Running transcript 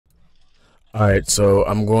All right, so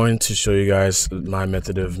I'm going to show you guys my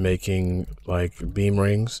method of making like beam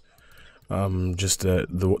rings. Just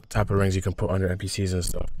the type of rings you can put under NPCs and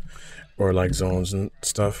stuff, or like zones and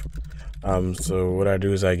stuff. So what I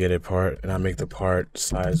do is I get a part and I make the part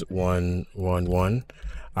size 111.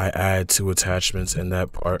 I add two attachments in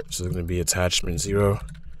that part, so it's going to be attachment 0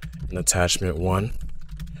 and attachment 1,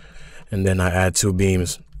 and then I add two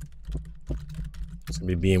beams. It's going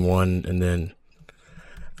to be beam 1 and then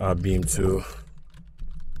beam 2.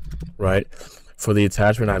 Right. For the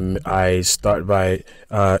attachment, I start by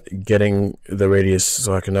getting the radius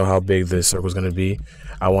so I can know how big the circle is going to be.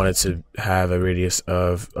 I want it to have a radius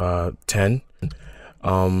of 10.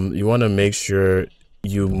 You want to make sure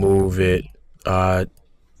you move it by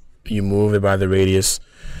the radius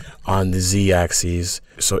on the z-axis.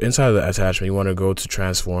 So inside of the attachment, you want to go to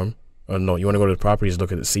transform. Or no, you want to go to the properties,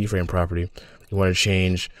 look at the C-frame property. You want to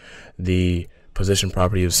change the position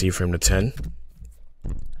property of C-frame to 10.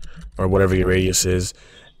 Or whatever your radius is,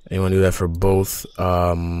 and you want to do that for both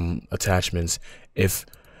attachments.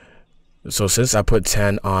 Since I put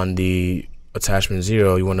 10 on the attachment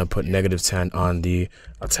 0, you want to put -10 on the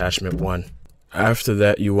attachment 1. After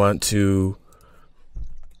that, you want to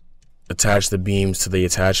attach the beams to the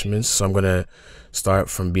attachments. So I'm going to start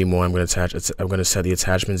from beam 1. I'm going to set the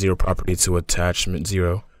attachment 0 property to attachment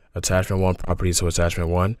 0, attachment 1 property to attachment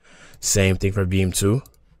 1. Same thing for beam 2.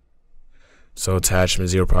 So attachment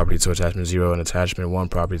 0 property to attachment 0 and attachment 1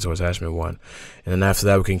 property to attachment 1. And then after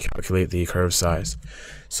that, we can calculate the curve size.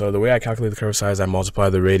 So the way I calculate the curve size, I multiply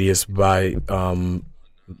the radius by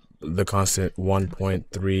the constant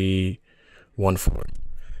 1.314.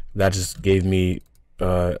 That just gave me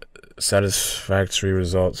satisfactory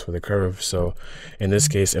results for the curve. So in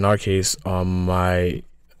our case, my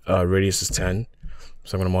radius is 10.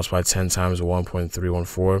 So I'm going to multiply 10 times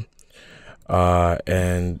 1.314.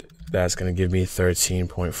 And that's going to give me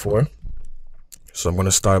 13.4. So I'm going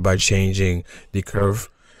to start by changing the curve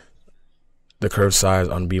size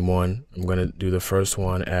on beam 1. I'm going to do the first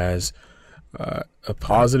one as a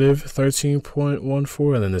positive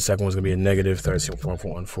 13.14, and then the second one's going to be a negative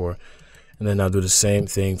 13.14. And then I'll do the same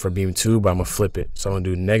thing for beam 2, but I'm going to flip it. So I'm going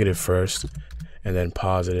to do negative first and then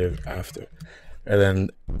positive after. And then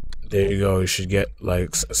there you go. You should get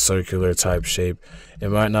like a circular type shape. It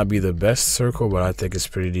might not be the best circle, but I think it's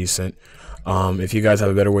pretty decent. If you guys have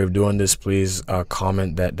a better way of doing this, please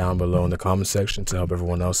comment that down below in the comment section to help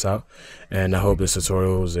everyone else out. And I hope this quick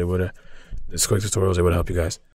tutorial was able to help you guys.